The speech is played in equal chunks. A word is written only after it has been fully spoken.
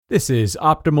This is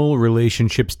Optimal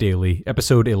Relationships Daily,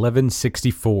 episode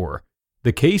 1164,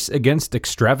 The Case Against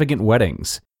Extravagant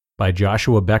Weddings, by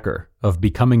Joshua Becker of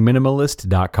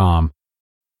BecomingMinimalist.com.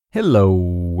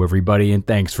 Hello, everybody, and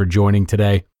thanks for joining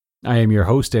today. I am your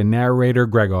host and narrator,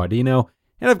 Greg Audino,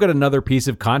 and I've got another piece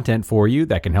of content for you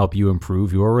that can help you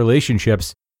improve your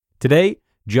relationships. Today,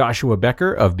 Joshua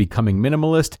Becker of Becoming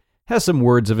Minimalist has some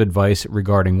words of advice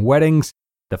regarding weddings,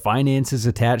 the finances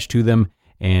attached to them,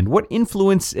 and what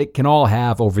influence it can all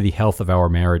have over the health of our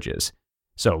marriages.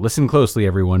 So listen closely,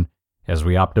 everyone, as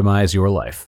we optimize your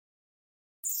life.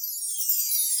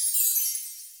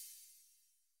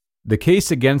 The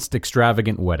Case Against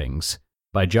Extravagant Weddings,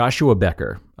 by Joshua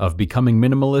Becker of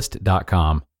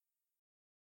BecomingMinimalist.com.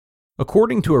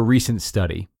 According to a recent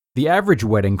study, the average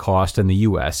wedding cost in the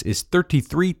U.S. is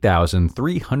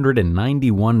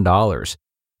 $33,391,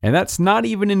 and that's not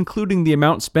even including the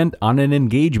amount spent on an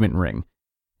engagement ring.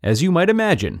 As you might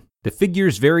imagine, the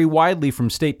figures vary widely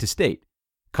from state to state.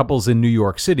 Couples in New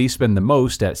York City spend the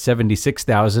most at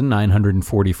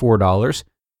 $76,944,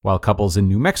 while couples in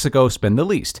New Mexico spend the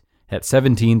least at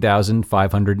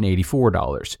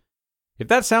 $17,584. If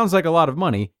that sounds like a lot of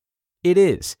money, it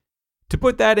is. To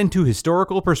put that into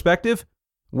historical perspective,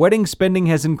 wedding spending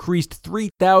has increased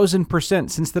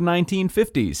 3,000% since the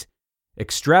 1950s.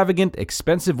 Extravagant,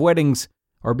 expensive weddings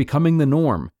are becoming the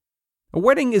norm. A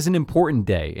wedding is an important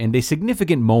day and a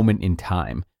significant moment in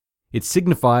time. It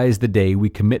signifies the day we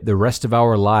commit the rest of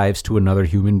our lives to another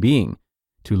human being,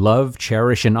 to love,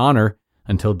 cherish, and honor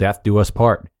until death do us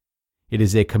part. It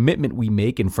is a commitment we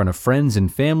make in front of friends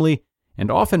and family,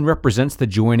 and often represents the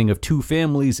joining of two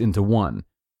families into one.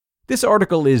 This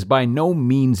article is by no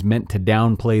means meant to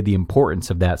downplay the importance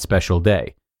of that special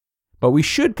day, but we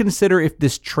should consider if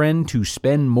this trend to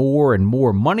spend more and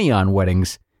more money on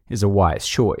weddings is a wise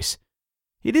choice.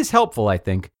 It is helpful, I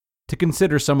think, to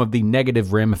consider some of the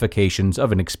negative ramifications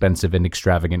of an expensive and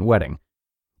extravagant wedding.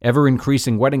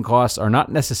 Ever-increasing wedding costs are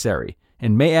not necessary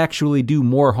and may actually do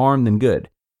more harm than good.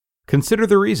 Consider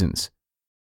the reasons.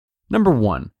 Number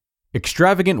 1.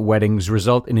 Extravagant weddings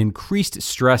result in increased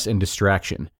stress and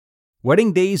distraction.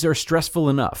 Wedding days are stressful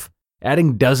enough.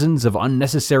 Adding dozens of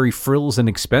unnecessary frills and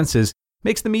expenses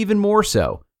makes them even more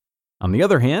so. On the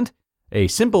other hand, a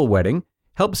simple wedding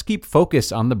helps keep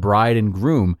focus on the bride and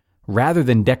groom rather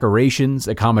than decorations,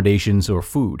 accommodations, or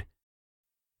food.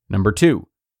 Number 2.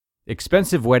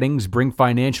 Expensive weddings bring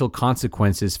financial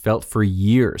consequences felt for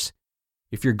years.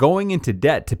 If you're going into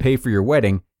debt to pay for your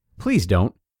wedding, please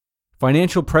don't.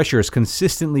 Financial pressures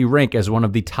consistently rank as one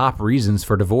of the top reasons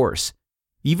for divorce.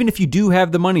 Even if you do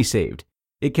have the money saved,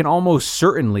 it can almost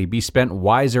certainly be spent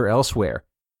wiser elsewhere,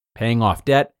 paying off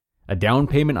debt, a down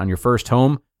payment on your first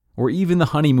home, or even the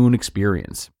honeymoon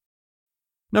experience.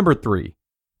 Number 3.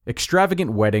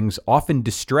 Extravagant weddings often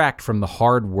distract from the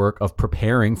hard work of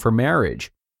preparing for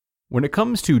marriage. When it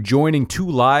comes to joining two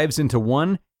lives into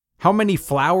one, how many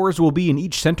flowers will be in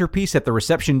each centerpiece at the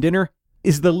reception dinner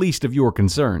is the least of your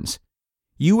concerns.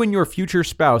 You and your future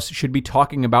spouse should be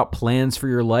talking about plans for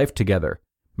your life together,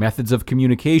 methods of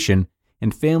communication,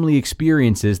 and family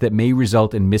experiences that may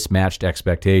result in mismatched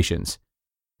expectations.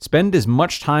 Spend as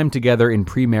much time together in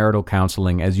premarital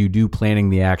counseling as you do planning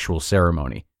the actual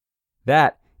ceremony.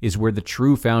 That is where the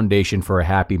true foundation for a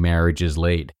happy marriage is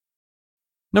laid.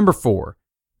 Number 4.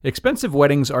 Expensive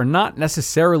weddings are not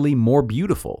necessarily more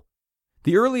beautiful.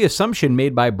 The early assumption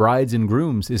made by brides and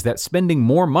grooms is that spending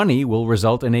more money will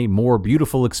result in a more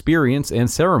beautiful experience and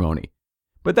ceremony.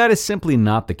 But that is simply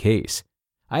not the case.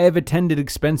 I have attended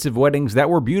expensive weddings that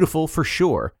were beautiful for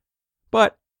sure,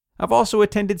 but I've also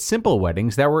attended simple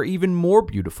weddings that were even more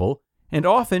beautiful and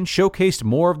often showcased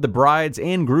more of the bride's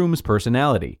and groom's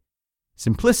personality.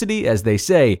 Simplicity, as they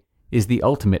say, is the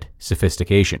ultimate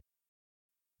sophistication.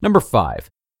 Number 5.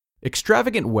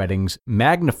 Extravagant weddings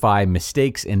magnify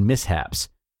mistakes and mishaps.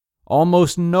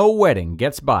 Almost no wedding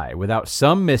gets by without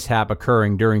some mishap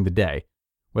occurring during the day,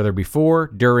 whether before,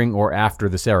 during, or after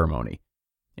the ceremony.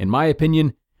 In my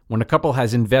opinion, when a couple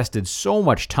has invested so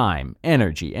much time,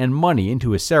 energy, and money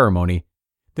into a ceremony,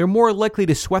 they're more likely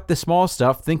to sweat the small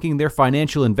stuff thinking their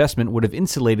financial investment would have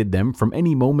insulated them from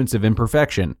any moments of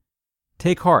imperfection.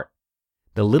 Take heart.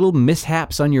 The little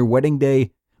mishaps on your wedding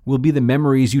day will be the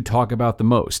memories you talk about the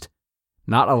most.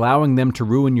 Not allowing them to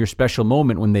ruin your special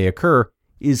moment when they occur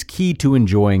is key to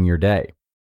enjoying your day.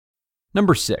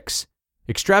 Number 6.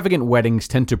 Extravagant weddings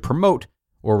tend to promote,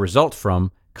 or result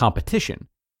from, competition.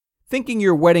 Thinking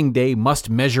your wedding day must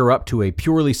measure up to a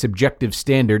purely subjective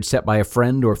standard set by a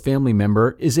friend or family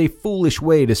member is a foolish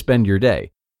way to spend your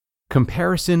day.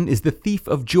 Comparison is the thief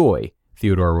of joy,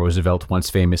 Theodore Roosevelt once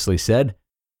famously said.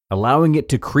 Allowing it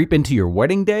to creep into your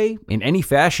wedding day in any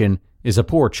fashion is a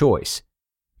poor choice.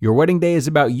 Your wedding day is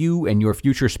about you and your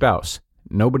future spouse,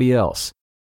 nobody else.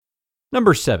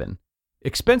 Number 7.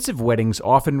 Expensive weddings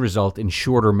often result in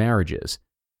shorter marriages.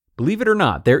 Believe it or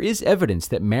not, there is evidence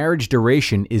that marriage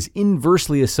duration is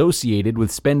inversely associated with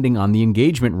spending on the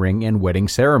engagement ring and wedding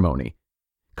ceremony.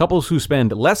 Couples who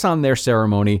spend less on their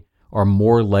ceremony are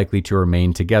more likely to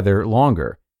remain together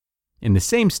longer. In the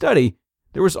same study,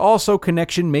 there was also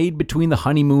connection made between the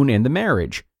honeymoon and the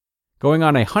marriage. Going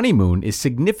on a honeymoon is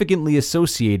significantly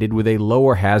associated with a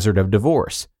lower hazard of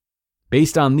divorce.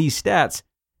 Based on these stats,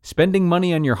 spending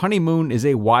money on your honeymoon is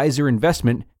a wiser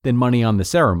investment than money on the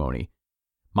ceremony.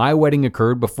 My wedding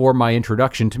occurred before my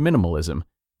introduction to minimalism,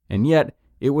 and yet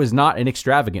it was not an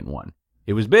extravagant one.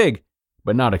 It was big,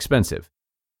 but not expensive.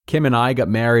 Kim and I got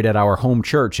married at our home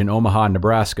church in Omaha,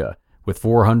 Nebraska, with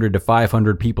 400 to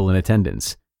 500 people in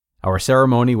attendance. Our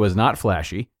ceremony was not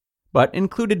flashy, but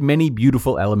included many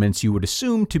beautiful elements you would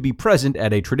assume to be present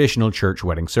at a traditional church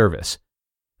wedding service.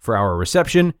 For our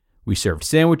reception, we served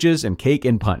sandwiches and cake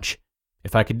and punch.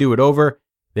 If I could do it over,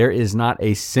 there is not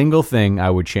a single thing I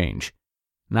would change.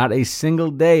 Not a single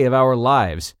day of our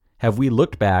lives have we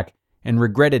looked back and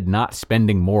regretted not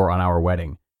spending more on our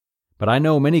wedding. But I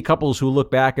know many couples who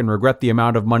look back and regret the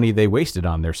amount of money they wasted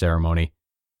on their ceremony.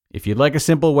 If you'd like a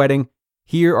simple wedding,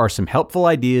 here are some helpful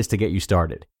ideas to get you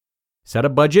started. Set a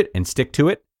budget and stick to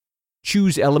it.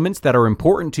 Choose elements that are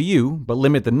important to you, but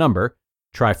limit the number.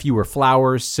 Try fewer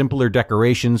flowers, simpler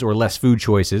decorations, or less food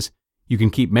choices. You can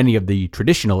keep many of the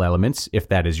traditional elements, if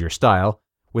that is your style,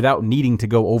 without needing to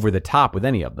go over the top with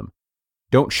any of them.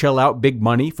 Don't shell out big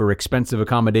money for expensive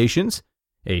accommodations.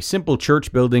 A simple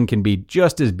church building can be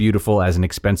just as beautiful as an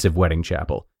expensive wedding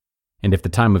chapel. And if the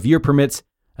time of year permits,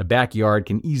 a backyard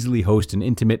can easily host an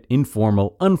intimate,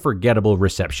 informal, unforgettable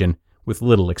reception with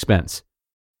little expense.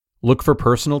 Look for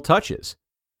personal touches.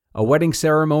 A wedding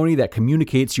ceremony that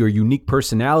communicates your unique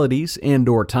personalities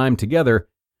and/or time together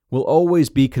will always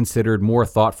be considered more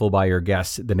thoughtful by your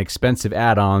guests than expensive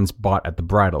add-ons bought at the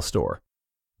bridal store.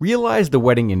 Realize the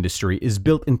wedding industry is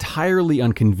built entirely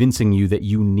on convincing you that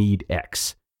you need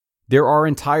X. There are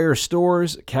entire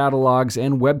stores, catalogs,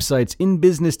 and websites in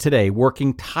business today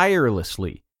working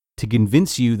tirelessly to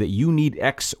convince you that you need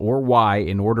X or Y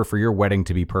in order for your wedding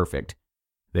to be perfect.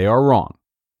 They are wrong.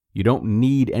 You don't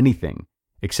need anything,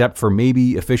 except for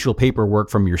maybe official paperwork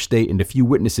from your state and a few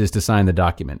witnesses to sign the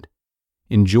document.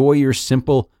 Enjoy your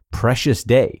simple, precious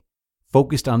day,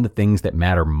 focused on the things that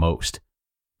matter most.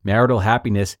 Marital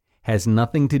happiness has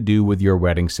nothing to do with your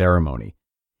wedding ceremony.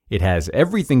 It has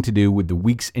everything to do with the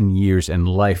weeks and years and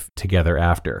life together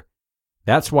after.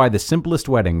 That's why the simplest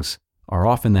weddings are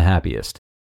often the happiest.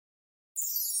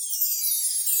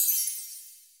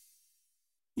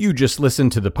 You just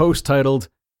listened to the post titled,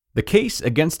 "The Case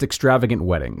Against Extravagant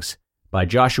Weddings" by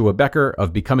Joshua Becker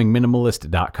of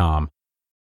BecomingMinimalist.com.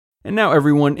 And now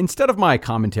everyone, instead of my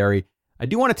commentary, I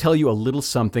do want to tell you a little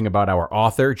something about our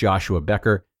author, Joshua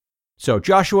Becker. So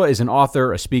Joshua is an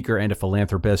author, a speaker, and a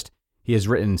philanthropist. He has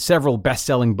written several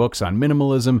best-selling books on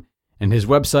minimalism, and his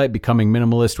website, Becoming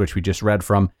Minimalist, which we just read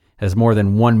from, has more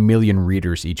than 1 million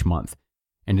readers each month.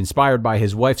 And inspired by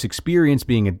his wife's experience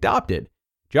being adopted,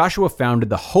 Joshua founded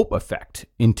the Hope Effect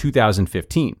in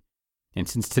 2015. And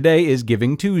since today is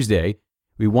Giving Tuesday,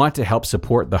 we want to help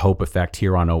support the Hope Effect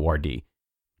here on ORD.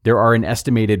 There are an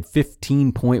estimated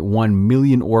 15.1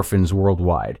 million orphans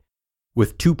worldwide,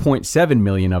 with 2.7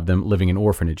 million of them living in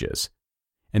orphanages.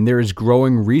 And there is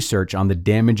growing research on the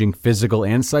damaging physical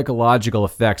and psychological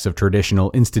effects of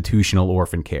traditional institutional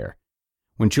orphan care.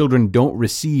 When children don't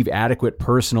receive adequate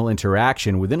personal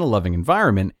interaction within a loving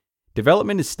environment,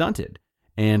 development is stunted,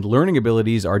 and learning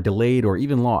abilities are delayed or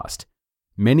even lost.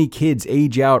 Many kids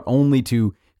age out only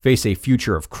to face a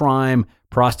future of crime,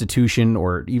 prostitution,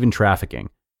 or even trafficking.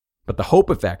 But the Hope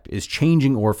Effect is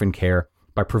changing orphan care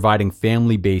by providing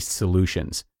family-based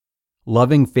solutions.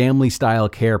 Loving family-style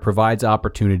care provides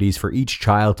opportunities for each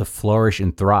child to flourish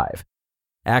and thrive.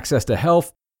 Access to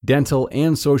health, dental,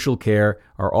 and social care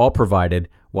are all provided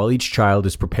while each child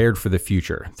is prepared for the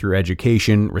future through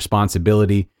education,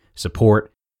 responsibility,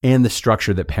 support, and the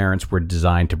structure that parents were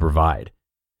designed to provide.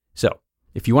 So,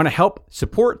 if you want to help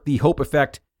support the Hope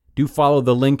Effect, do follow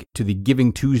the link to the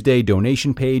Giving Tuesday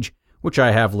donation page, which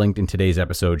I have linked in today's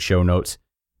episode show notes.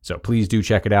 So please do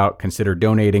check it out, consider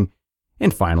donating,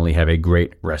 and finally have a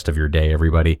great rest of your day,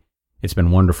 everybody. It's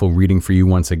been wonderful reading for you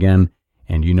once again,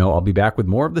 and you know I'll be back with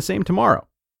more of the same tomorrow.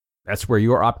 That's where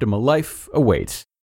your optimal life awaits.